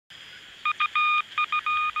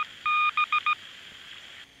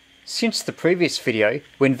Since the previous video,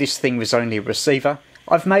 when this thing was only a receiver,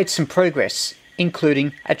 I've made some progress,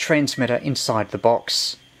 including a transmitter inside the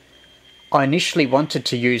box. I initially wanted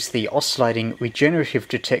to use the oscillating regenerative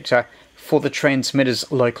detector for the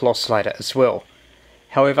transmitter's local oscillator as well.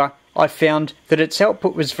 However, I found that its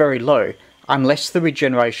output was very low unless the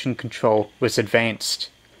regeneration control was advanced.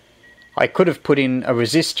 I could have put in a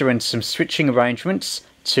resistor and some switching arrangements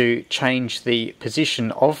to change the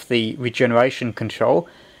position of the regeneration control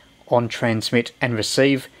on transmit and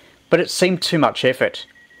receive, but it seemed too much effort.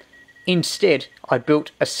 Instead, I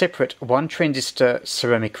built a separate 1-transistor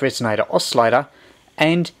ceramic resonator oscillator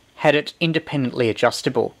and had it independently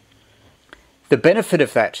adjustable. The benefit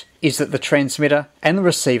of that is that the transmitter and the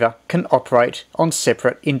receiver can operate on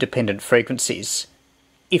separate independent frequencies.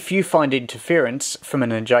 If you find interference from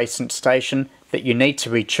an adjacent station that you need to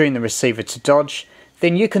retune the receiver to dodge,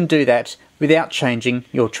 then you can do that without changing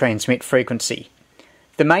your transmit frequency.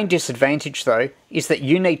 The main disadvantage though is that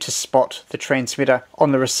you need to spot the transmitter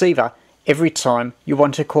on the receiver every time you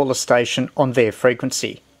want to call a station on their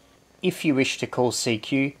frequency. If you wish to call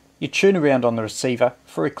CQ, you tune around on the receiver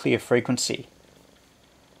for a clear frequency.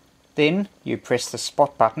 Then you press the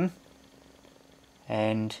spot button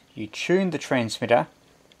and you tune the transmitter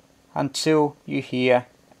until you hear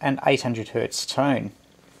an 800 Hz tone.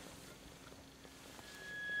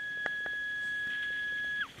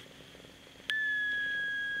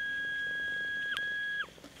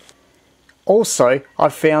 Also,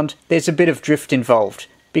 I've found there's a bit of drift involved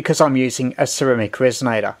because I'm using a ceramic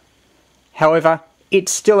resonator. However,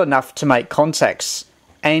 it's still enough to make contacts,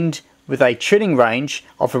 and with a tuning range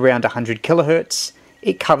of around 100 kHz,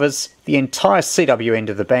 it covers the entire CW end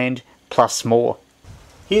of the band plus more.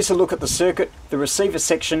 Here's a look at the circuit. The receiver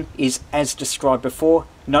section is as described before,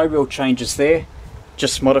 no real changes there,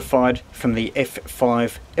 just modified from the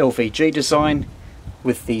F5 LVG design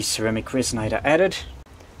with the ceramic resonator added.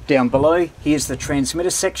 Down below, here's the transmitter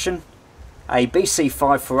section, a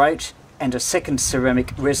BC5 ferrite and a second ceramic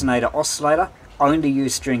resonator oscillator only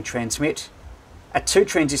used during transmit, a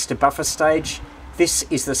 2-transistor buffer stage. This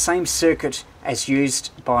is the same circuit as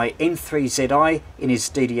used by N3ZI in his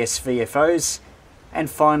DDS VFOs, and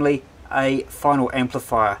finally a final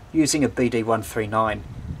amplifier using a BD139.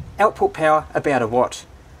 Output power about a watt.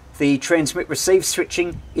 The transmit receive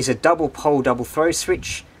switching is a double pole double throw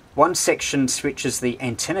switch. One section switches the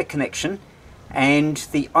antenna connection, and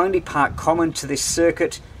the only part common to this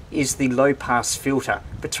circuit is the low pass filter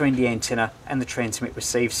between the antenna and the transmit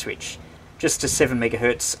receive switch. Just a 7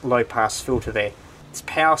 MHz low pass filter there. This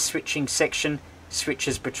power switching section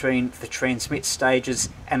switches between the transmit stages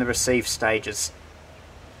and the receive stages.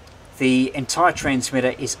 The entire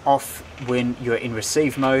transmitter is off when you're in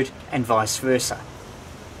receive mode and vice versa.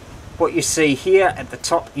 What you see here at the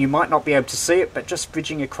top, you might not be able to see it, but just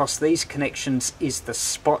bridging across these connections is the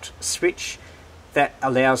spot switch that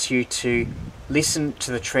allows you to listen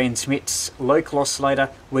to the transmit's local oscillator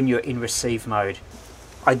when you're in receive mode.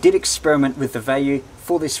 I did experiment with the value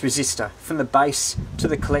for this resistor from the base to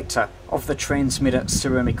the collector of the transmitter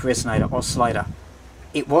ceramic resonator oscillator.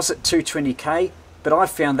 It was at 220k, but I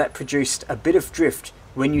found that produced a bit of drift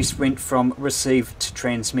when you went from receive to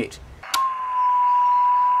transmit.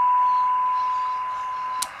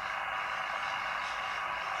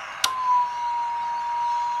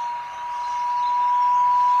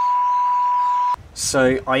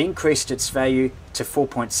 So I increased its value to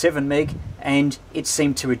 4.7 meg and it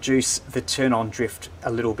seemed to reduce the turn on drift a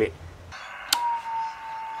little bit.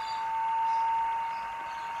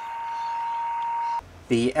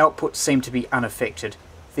 The output seemed to be unaffected.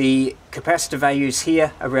 The capacitor values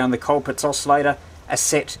here around the Colpitts oscillator are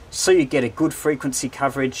set so you get a good frequency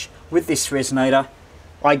coverage. With this resonator,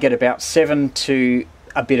 I get about 7 to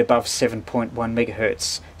a bit above 7.1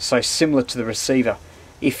 MHz, so similar to the receiver.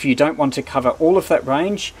 If you don't want to cover all of that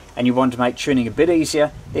range and you want to make tuning a bit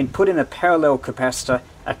easier, then put in a parallel capacitor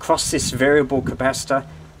across this variable capacitor.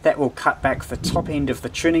 That will cut back the top end of the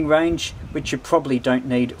tuning range, which you probably don't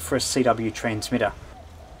need for a CW transmitter.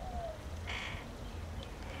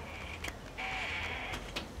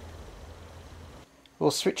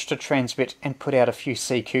 We'll switch to transmit and put out a few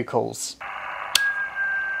CQ calls.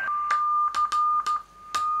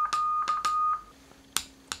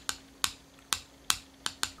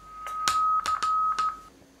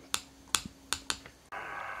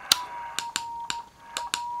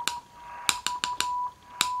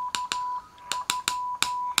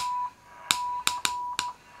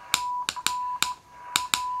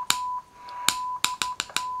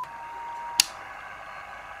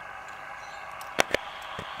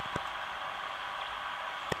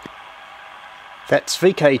 That's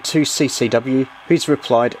VK3YE who's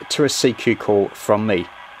replied to a CQ call from me.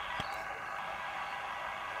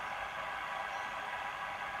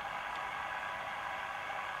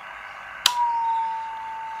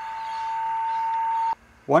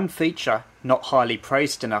 One feature not highly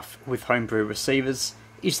praised enough with homebrew receivers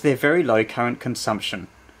is their very low current consumption.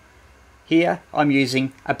 Here I'm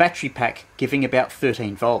using a battery pack giving about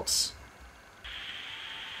 13 volts.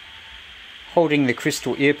 Holding the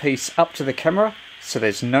crystal earpiece up to the camera so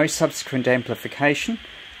there's no subsequent amplification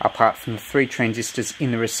apart from the 3 transistors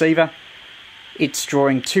in the receiver, it's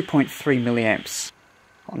drawing 2.3 milliamps.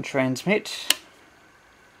 On transmit,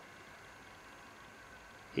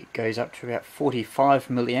 it goes up to about 45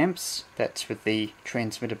 milliamps. That's with the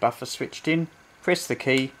transmitter buffer switched in. Press the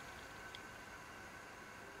key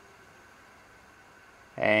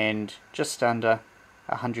and just under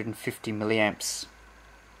 150 milliamps.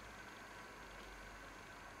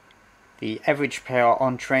 The average power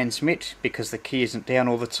on transmit, because the key isn't down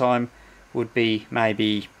all the time, would be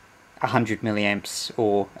maybe 100 milliamps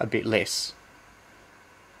or a bit less.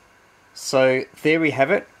 So there we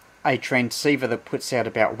have it, a transceiver that puts out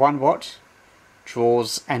about 1 watt,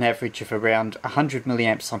 draws an average of around 100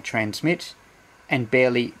 milliamps on transmit and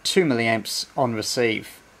barely 2 milliamps on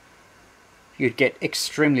receive. You'd get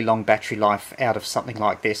extremely long battery life out of something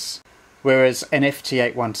like this, whereas an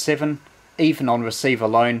FT817, even on receive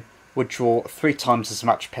alone, would draw 3 times as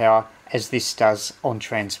much power as this does on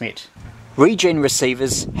transmit. Regen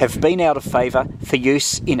receivers have been out of favour for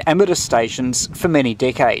use in amateur stations for many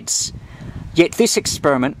decades, yet this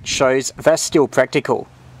experiment shows they're still practical.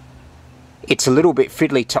 It's a little bit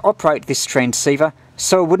fiddly to operate this transceiver,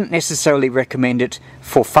 so I wouldn't necessarily recommend it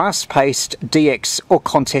for fast-paced DX or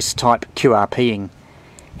contest type QRPing.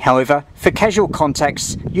 However, for casual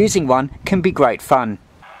contacts, using one can be great fun.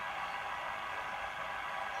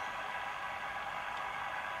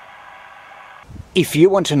 If you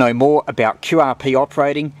want to know more about QRP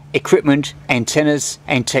operating, equipment, antennas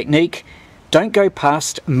and technique, don't go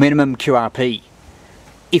past Minimum QRP.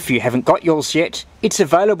 If you haven't got yours yet, it's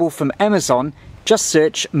available from Amazon. Just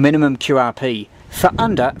search Minimum QRP for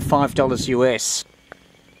under $5 US.